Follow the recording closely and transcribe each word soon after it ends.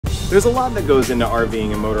There's a lot that goes into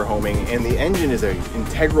RVing and motorhoming, and the engine is an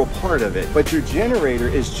integral part of it, but your generator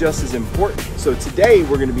is just as important. So today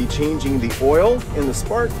we're going to be changing the oil and the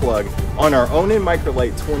spark plug on our Onan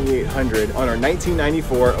MicroLite 2800 on our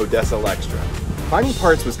 1994 Odessa Lextra. Finding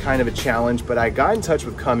parts was kind of a challenge, but I got in touch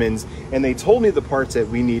with Cummins and they told me the parts that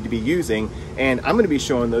we need to be using, and I'm going to be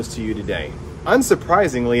showing those to you today.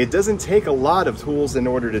 Unsurprisingly, it doesn't take a lot of tools in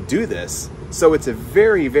order to do this, so it's a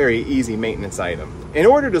very, very easy maintenance item. In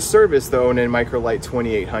order to service the Onan MicroLite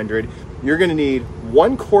 2800, you're going to need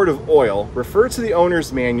 1 quart of oil. Refer to the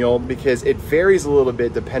owner's manual because it varies a little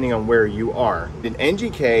bit depending on where you are. An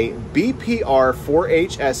NGK BPR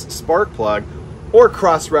 4HS spark plug, or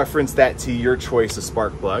cross-reference that to your choice of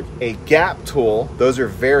spark plug. A gap tool, those are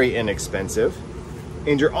very inexpensive.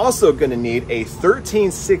 And you're also going to need a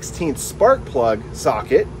 13/16 spark plug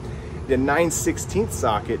socket, a 9/16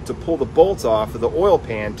 socket to pull the bolt off of the oil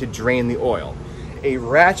pan to drain the oil, a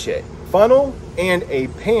ratchet, funnel, and a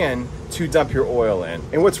pan to dump your oil in.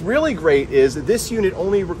 And what's really great is this unit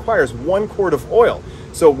only requires 1 quart of oil.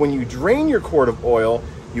 So when you drain your quart of oil,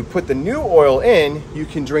 you put the new oil in, you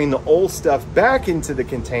can drain the old stuff back into the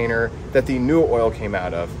container that the new oil came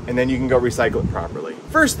out of, and then you can go recycle it properly.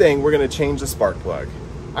 First thing, we're gonna change the spark plug.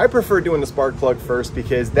 I prefer doing the spark plug first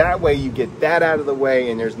because that way you get that out of the way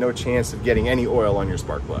and there's no chance of getting any oil on your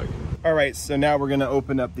spark plug. All right, so now we're gonna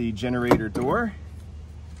open up the generator door.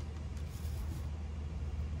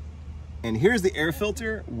 And here's the air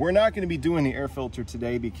filter. We're not gonna be doing the air filter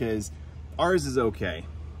today because ours is okay.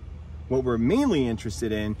 What we're mainly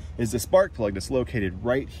interested in is the spark plug that's located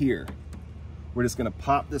right here. We're just gonna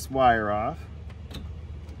pop this wire off.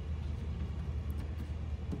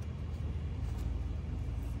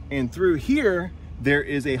 And through here, there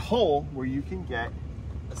is a hole where you can get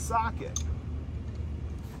a socket.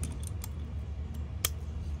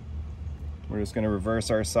 We're just gonna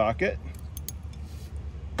reverse our socket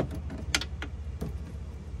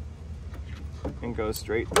and go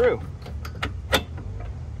straight through.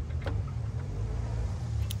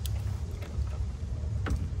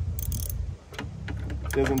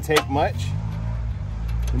 Doesn't take much.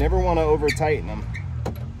 You never want to over tighten them.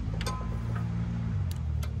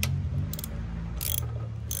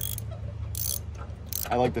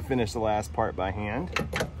 I like to finish the last part by hand.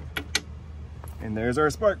 And there's our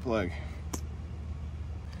spark plug.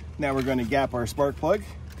 Now we're going to gap our spark plug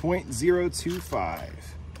 0.025.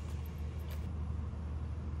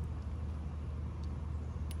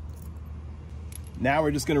 Now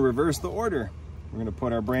we're just going to reverse the order. We're going to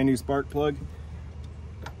put our brand new spark plug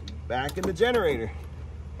back in the generator.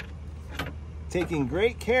 Taking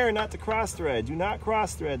great care not to cross thread. Do not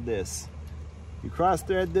cross thread this. You cross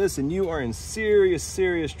thread this and you are in serious,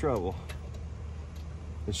 serious trouble.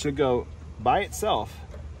 It should go by itself.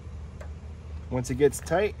 Once it gets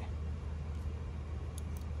tight,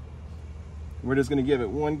 we're just gonna give it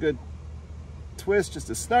one good twist just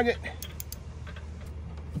to snug it.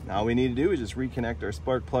 Now all we need to do is just reconnect our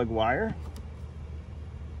spark plug wire.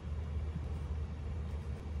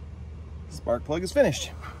 Spark plug is finished.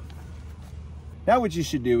 Now what you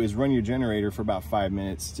should do is run your generator for about 5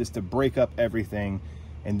 minutes just to break up everything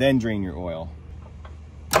and then drain your oil.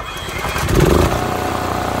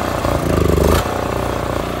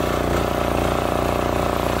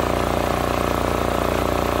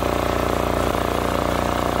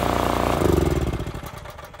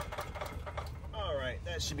 All right,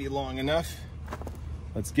 that should be long enough.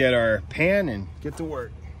 Let's get our pan and get to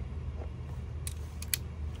work.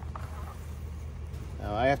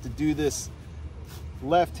 Now I have to do this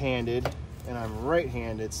left-handed and I'm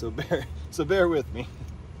right-handed, so bear with me.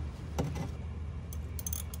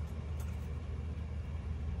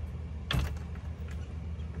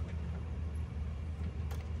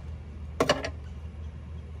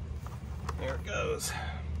 There it goes.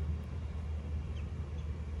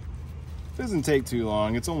 Doesn't take too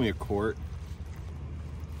long. It's only a quart.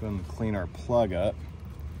 Going to clean our plug up.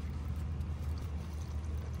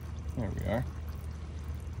 There we are.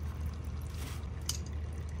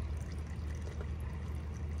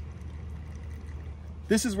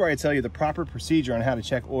 This is where I tell you the proper procedure on how to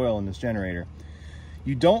check oil in this generator.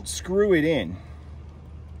 You don't screw it in.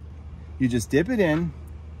 You just dip it in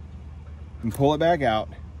and pull it back out,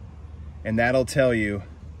 and that'll tell you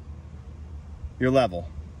your level.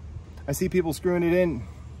 I see people screwing it in,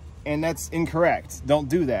 and that's incorrect. Don't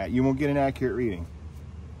do that. You won't get an accurate reading.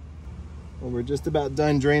 Well, we're just about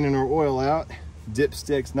done draining our oil out.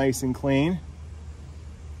 Dipstick's nice and clean.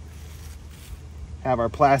 Have our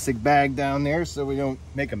plastic bag down there so we don't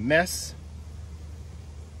make a mess.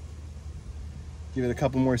 Give it a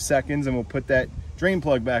couple more seconds and we'll put that drain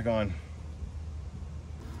plug back on.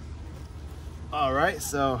 All right,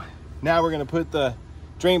 so now we're gonna put the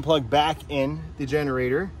drain plug back in the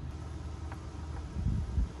generator.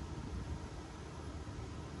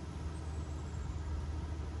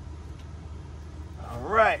 All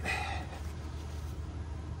right.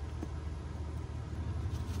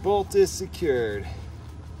 Bolt is secured.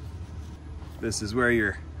 This is where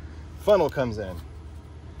your funnel comes in.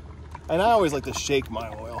 And I always like to shake my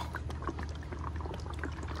oil.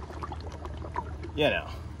 You know,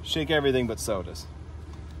 shake everything but sodas.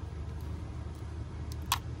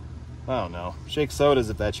 I don't know, shake sodas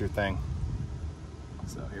if that's your thing.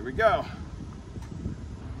 So here we go.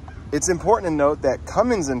 It's important to note that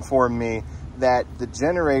Cummins informed me that the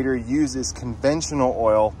generator uses conventional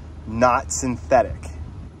oil, not synthetic.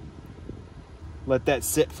 Let that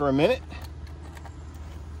sit for a minute.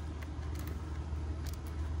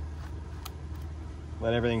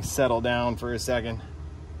 Let everything settle down for a second.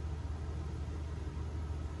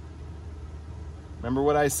 Remember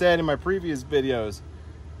what I said in my previous videos,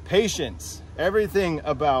 patience. Everything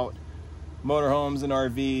about motorhomes and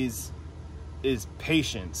RVs is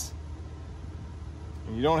patience.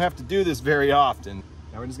 And you don't have to do this very often.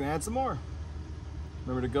 Now we're just gonna add some more.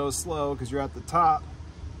 Remember to go slow because you're at the top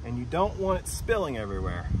and you don't want it spilling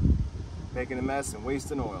everywhere, making a mess and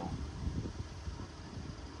wasting oil.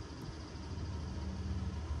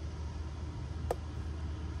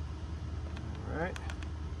 All right.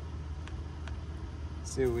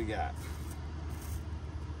 See what we got.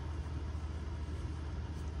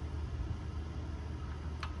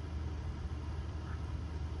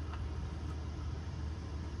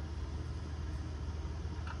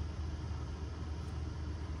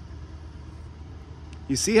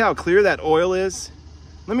 You see how clear that oil is?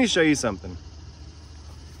 Let me show you something.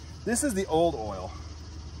 This is the old oil.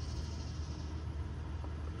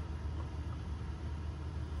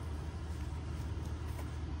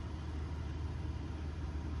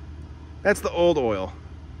 That's the old oil.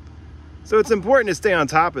 So it's important to stay on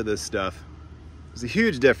top of this stuff. There's a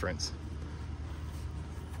huge difference.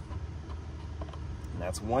 And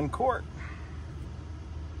that's 1 quart.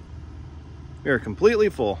 We are completely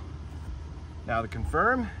full. Now to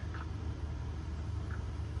confirm,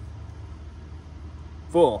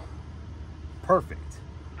 full, perfect,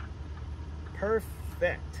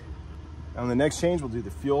 perfect. Now on the next change, we'll do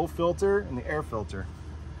the fuel filter and the air filter.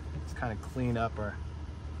 Let's kind of clean up a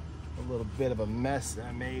little bit of a mess that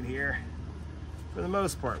I made here. For the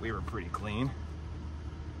most part, we were pretty clean.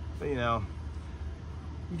 But you know,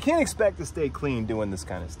 you can't expect to stay clean doing this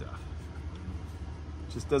kind of stuff.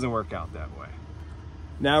 It just doesn't work out that way.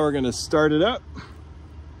 Now we're gonna start it up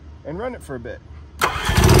and run it for a bit.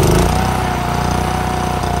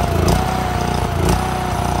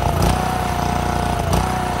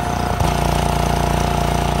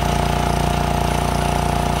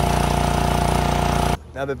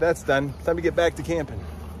 Now that that's done, it's time to get back to camping.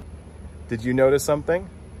 Did you notice something?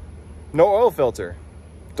 No oil filter.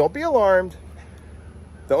 Don't be alarmed.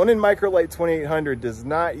 The Onan MicroLite 2800 does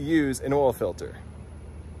not use an oil filter.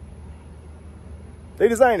 They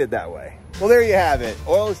designed it that way. Well, there you have it.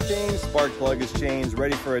 Oil is changed, spark plug is changed,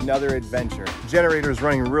 ready for another adventure. Generator is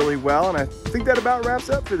running really well, and I think that about wraps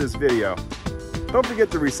up for this video. Don't forget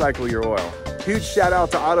to recycle your oil. Huge shout out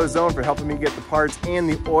to AutoZone for helping me get the parts and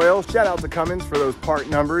the oil. Shout out to Cummins for those part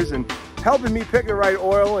numbers and helping me pick the right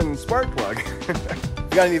oil and spark plug. If you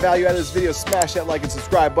got any value out of this video, smash that like and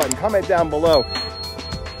subscribe button. Comment down below.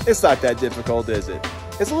 It's not that difficult, is it?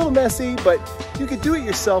 It's a little messy, but you could do it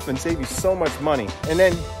yourself and save you so much money. And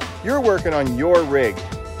then you're working on your rig.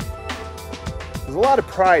 There's a lot of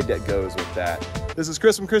pride that goes with that. This is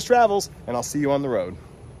Chris from Chris Travels, and I'll see you on the road.